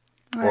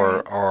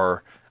 Right.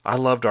 Or I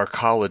loved our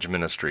college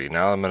ministry.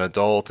 Now I'm an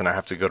adult, and I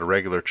have to go to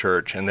regular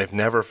church. And they've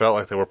never felt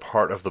like they were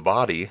part of the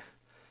body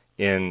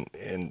and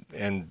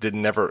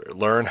didn't never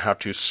learn how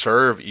to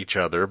serve each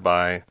other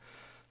by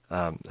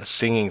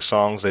singing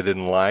songs they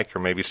didn't like, or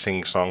maybe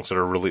singing songs that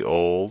are really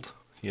old.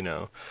 You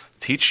know,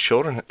 teach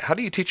children. How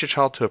do you teach a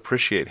child to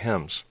appreciate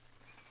hymns?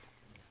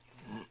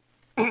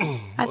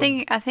 I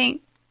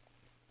think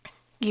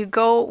you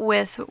go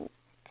with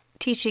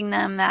teaching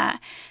them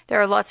that there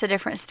are lots of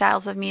different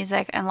styles of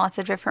music and lots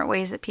of different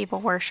ways that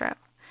people worship.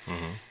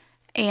 Mm-hmm.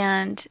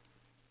 And,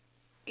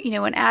 you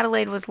know, when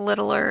Adelaide was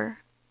littler,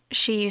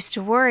 she used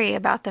to worry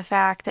about the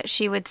fact that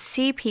she would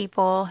see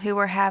people who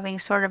were having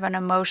sort of an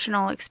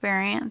emotional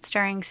experience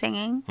during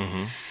singing,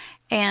 mm-hmm.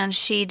 and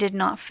she did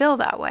not feel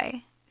that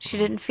way. She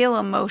didn't feel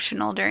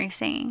emotional during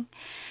singing.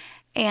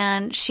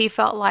 And she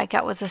felt like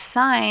that was a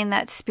sign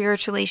that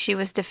spiritually she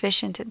was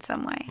deficient in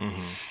some way.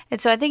 Mm-hmm. And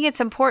so I think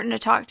it's important to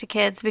talk to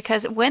kids,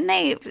 because when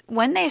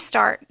they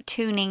start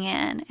tuning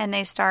in and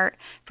they start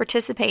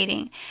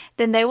participating,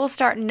 then they will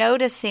start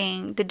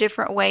noticing the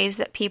different ways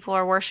that people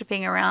are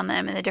worshiping around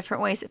them and the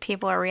different ways that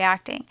people are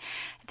reacting.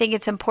 I think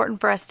it's important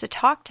for us to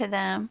talk to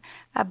them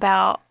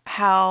about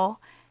how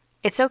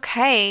it's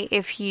okay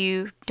if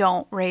you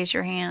don't raise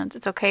your hands.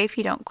 It's okay if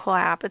you don't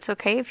clap. It's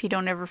okay if you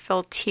don't ever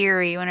feel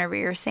teary whenever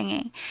you're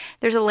singing.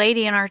 There's a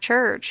lady in our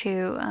church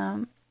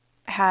who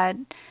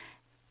had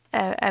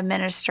a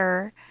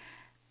minister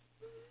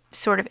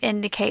sort of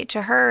indicate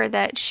to her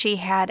that she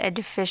had a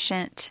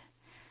deficient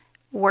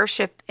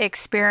worship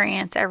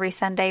experience every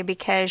Sunday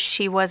because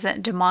she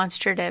wasn't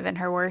demonstrative in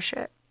her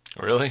worship.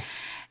 Really?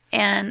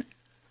 And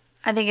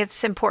I think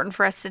it's important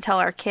for us to tell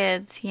our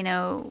kids,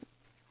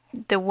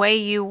 the way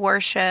you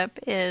worship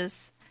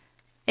is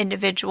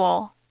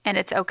individual, and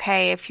it's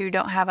okay if you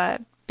don't have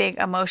a big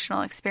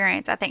emotional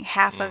experience. I think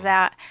half of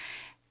that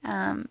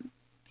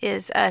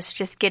is us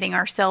just getting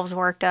ourselves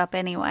worked up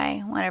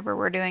anyway whenever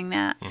we're doing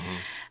that. Mm-hmm.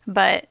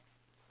 But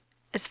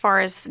as far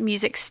as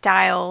music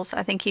styles,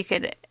 I think you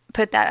could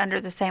put that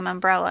under the same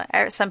umbrella.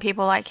 Some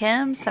people like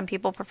hymns, some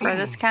people prefer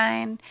this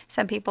kind,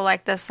 some people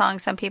like this song,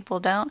 some people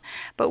don't.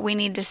 But we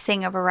need to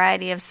sing a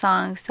variety of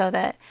songs so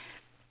that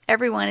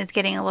everyone is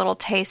getting a little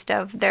taste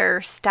of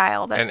their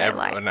style that they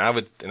like. And I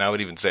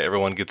would even say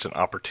everyone gets an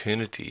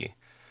opportunity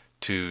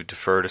to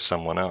defer to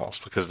someone else,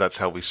 because that's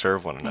how we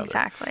serve one another.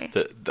 Exactly.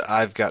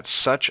 I've got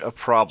such a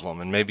problem,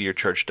 and maybe your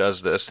church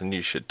does this, and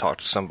you should talk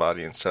to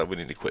somebody and say, we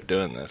need to quit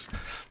doing this.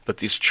 But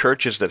these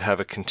churches that have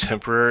a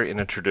contemporary and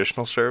a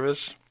traditional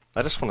service,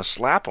 I just want to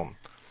slap them.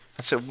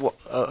 I said,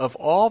 of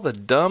all the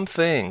dumb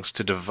things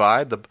to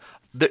divide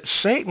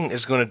Satan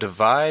is going to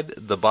divide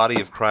the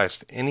body of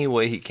Christ any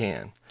way he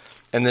can.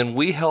 And then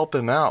we help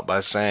him out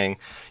by saying,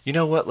 you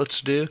know what let's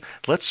do?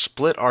 Let's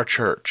split our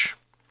church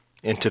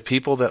into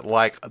people that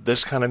like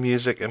this kind of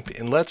music,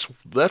 and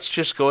let's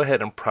just go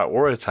ahead and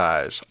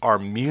prioritize our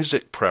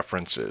music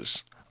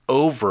preferences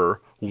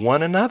over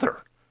one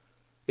another.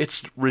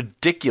 It's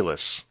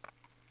ridiculous.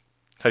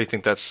 How do you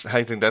think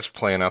that's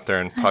playing out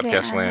there in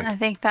podcast land? I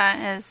think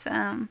that is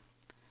I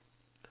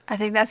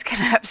think that's going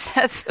to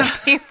upset some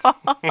people.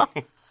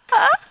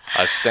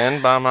 I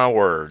stand by my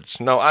words.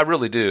 No, I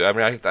really do. I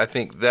mean, I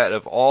think that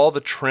of all the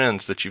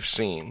trends that you've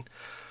seen,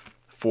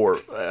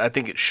 I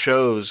think it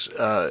shows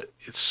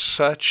it's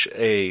such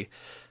a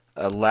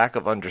lack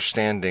of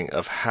understanding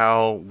of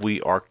how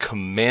we are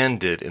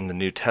commanded in the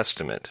New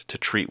Testament to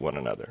treat one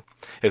another.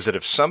 Is that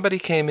if somebody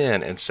came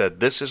in and said,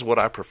 "This is what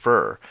I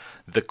prefer,"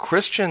 the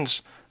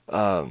Christian's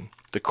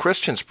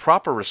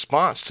proper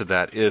response to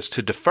that is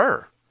to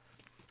defer.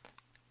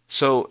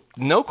 So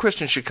no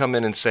Christian should come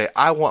in and say,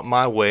 I want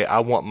my way, I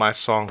want my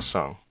song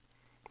sung.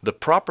 The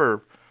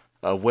proper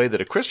way that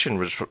a Christian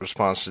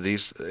responds to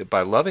these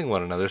by loving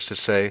one another is to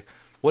say,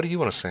 what do you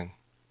want to sing?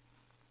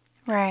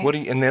 Right.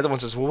 And the other one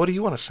says, well, what do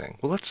you want to sing?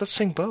 Well, let's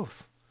sing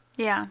both.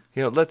 Yeah.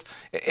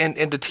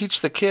 And to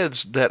teach the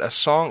kids that a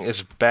song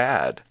is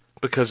bad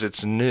because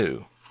it's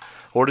new,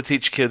 or to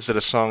teach kids that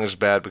a song is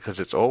bad because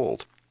it's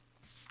old.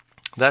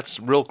 That's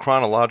real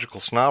chronological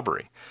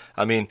snobbery.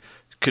 I mean,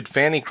 could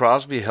Fanny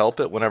Crosby help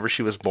it whenever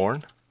she was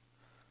born?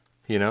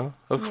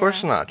 Of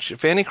course not.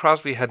 Fanny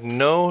Crosby had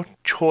no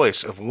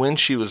choice of when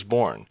she was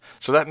born.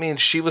 So that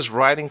means she was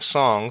writing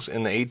songs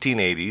in the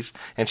 1880s,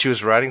 and she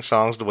was writing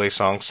songs the way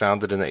songs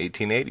sounded in the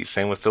 1880s.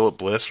 Same with Philip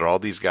Bliss or all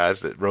these guys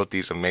that wrote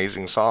these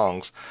amazing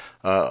songs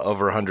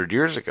over 100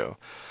 years ago.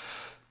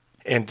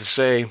 And to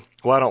say,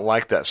 well, I don't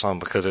like that song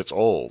because it's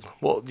old.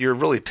 Well, you're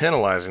really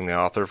penalizing the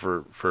author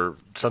for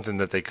something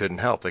that they couldn't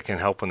help. They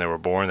couldn't help when they were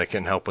born. They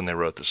couldn't help when they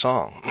wrote the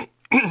song.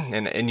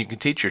 And you can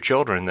teach your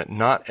children that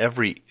not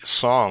every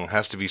song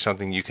has to be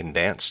something you can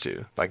dance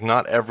to. Like,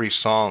 not every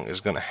song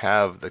is going to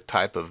have the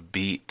type of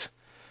beat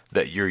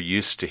that you're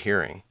used to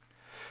hearing.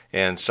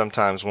 And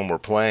sometimes when we're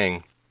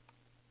playing,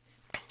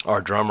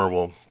 our drummer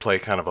will play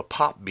kind of a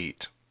pop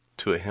beat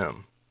to a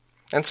hymn.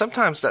 And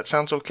sometimes that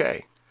sounds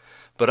okay.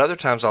 But other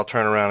times I'll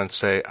turn around and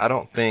say, I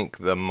don't think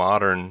the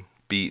modern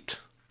beat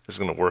is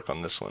going to work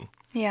on this one.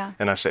 Yeah.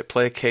 And I say,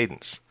 play a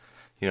cadence,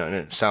 and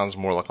it sounds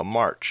more like a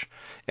march.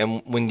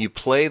 And when you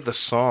play the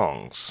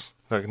songs,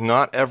 like,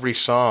 not every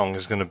song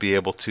is going to be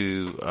able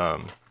to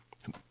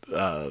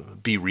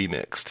be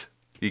remixed.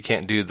 You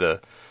can't do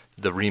the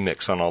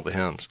remix on all the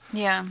hymns.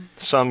 Yeah.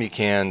 Some you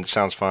can,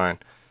 sounds fine.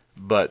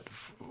 But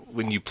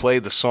when you play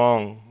the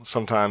song,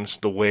 sometimes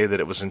the way that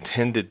it was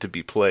intended to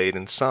be played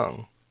and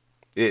sung,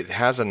 it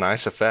has a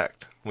nice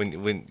effect.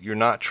 When you're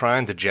not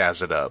trying to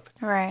jazz it up.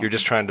 Right. You're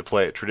just trying to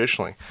play it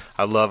traditionally.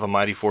 I love A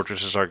Mighty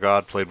Fortress Is Our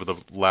God played with a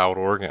loud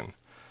organ.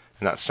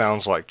 And that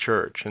sounds like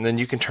church. And then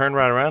you can turn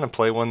right around and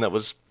play one that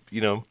was,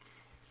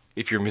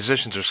 if your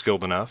musicians are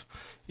skilled enough,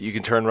 you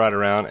can turn right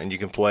around and you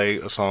can play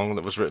a song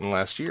that was written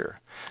last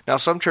year. Now,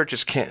 some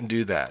churches can't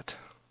do that.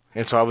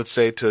 And so I would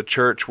say to a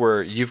church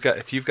where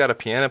if you've got a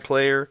piano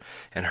player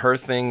and her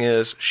thing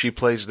is she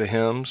plays the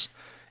hymns,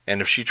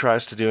 And if she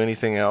tries to do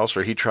anything else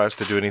or he tries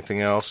to do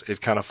anything else,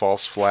 it kind of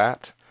falls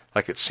flat.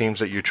 Like it seems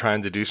that you're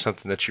trying to do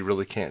something that you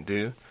really can't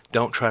do.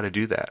 Don't try to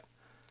do that.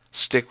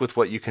 Stick with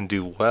what you can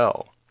do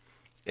well.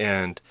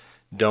 And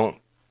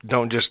don't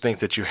just think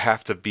that you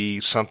have to be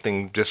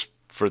something just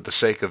for the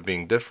sake of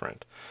being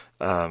different.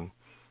 The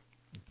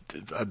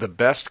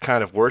best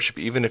kind of worship,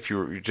 even if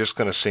you're just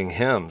going to sing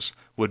hymns,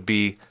 would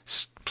be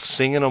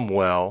singing them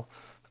well,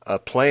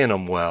 playing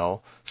them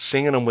well,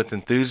 singing them with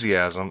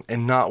enthusiasm,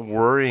 and not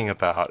worrying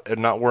about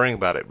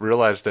it.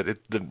 Realize that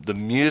the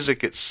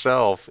music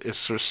itself is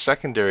sort of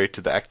secondary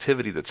to the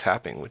activity that's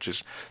happening, which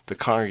is the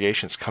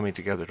congregations coming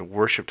together to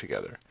worship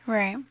together.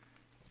 Right.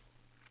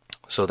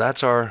 So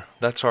that's our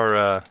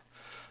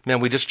man.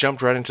 We just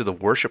jumped right into the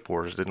worship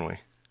wars, didn't we?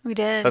 We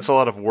did. That's a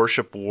lot of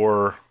worship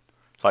war.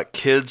 Like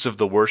kids of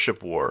the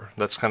worship war.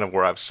 That's kind of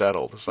where I've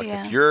settled. It's like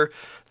if you're,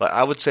 like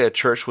I would say, a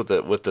church with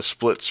the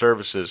split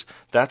services.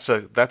 That's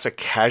a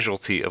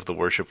casualty of the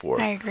worship war.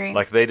 I agree.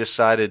 Like they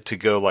decided to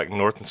go like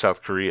North and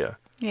South Korea.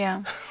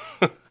 Yeah.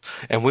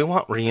 And we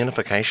want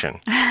reunification.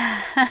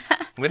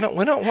 we don't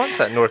want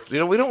that North. We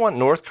don't want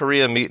North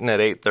Korea meeting at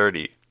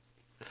 8:30,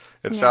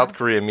 and South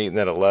Korea meeting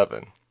at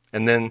 11,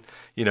 and then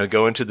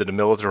go into the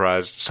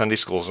demilitarized Sunday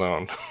school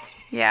zone.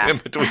 Yeah. In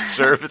between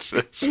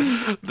services.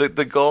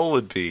 The goal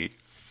would be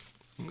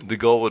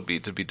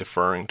to be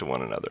deferring to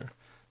one another.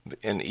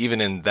 And even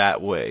in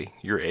that way,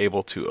 you're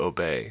able to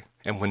obey.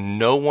 And when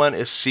no one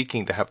is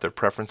seeking to have their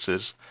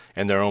preferences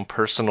and their own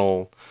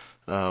personal,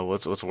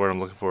 what's the word I'm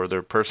looking for?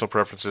 Their personal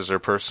preferences, their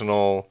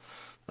personal,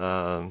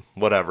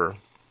 whatever,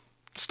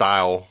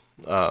 style,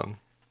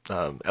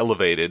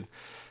 elevated,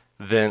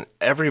 then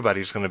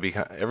everybody's going to be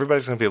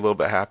a little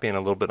bit happy and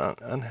a little bit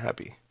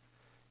unhappy.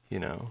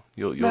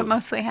 But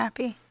mostly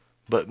happy.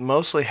 But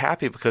mostly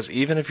happy because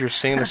even if you're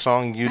singing a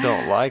song you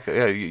don't like,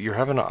 you're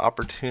having an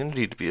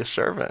opportunity to be a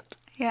servant.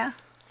 Yeah.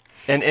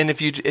 And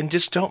if you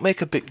just don't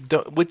make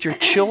with your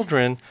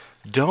children,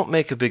 don't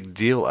make a big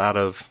deal out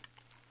of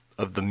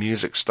the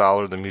music style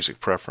or the music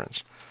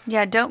preference.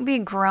 Yeah, don't be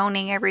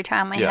groaning every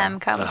time a hymn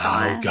comes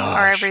on,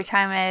 or every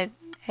time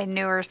a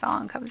newer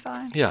song comes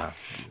on. Yeah.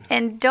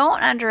 And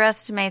don't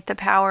underestimate the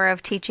power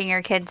of teaching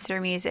your kids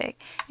through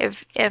music.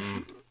 If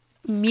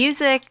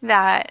music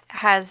that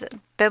has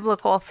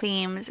biblical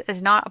themes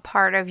is not a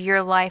part of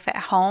your life at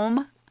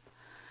home,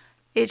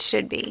 it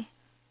should be.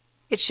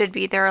 It should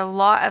be. There are a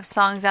lot of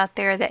songs out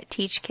there that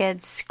teach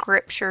kids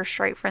scripture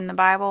straight from the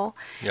Bible.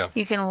 Yeah.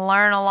 You can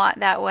learn a lot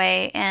that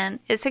way, and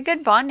it's a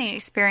good bonding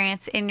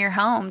experience in your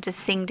home to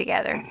sing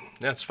together.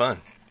 Yeah, it's fun.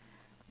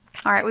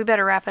 All right, we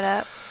better wrap it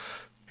up.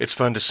 It's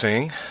fun to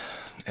sing,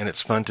 and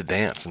it's fun to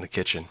dance in the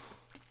kitchen.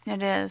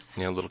 It is.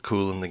 A little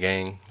Kool in the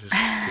Gang.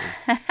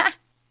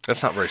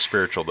 That's not very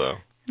spiritual, though.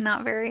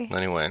 Not very.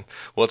 Anyway,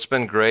 well, it's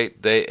been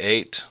great. Day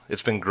 8.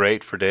 It's been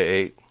great for day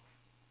 8.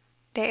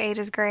 Day 8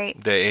 is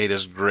great. Day 8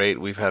 is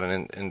great. We've had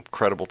an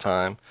incredible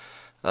time.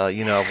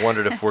 I've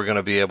wondered if we're going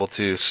to be able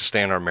to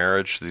sustain our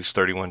marriage these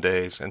 31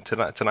 days. And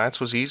tonight's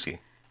was easy.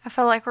 I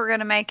feel like we're going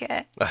to make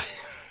it. I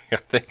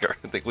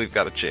think we've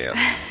got a chance.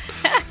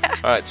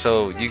 All right,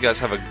 so you guys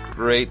have a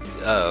great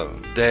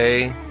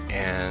day,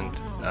 and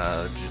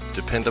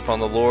depend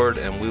upon the Lord,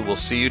 and we will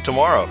see you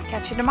tomorrow.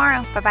 Catch you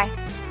tomorrow. Bye-bye.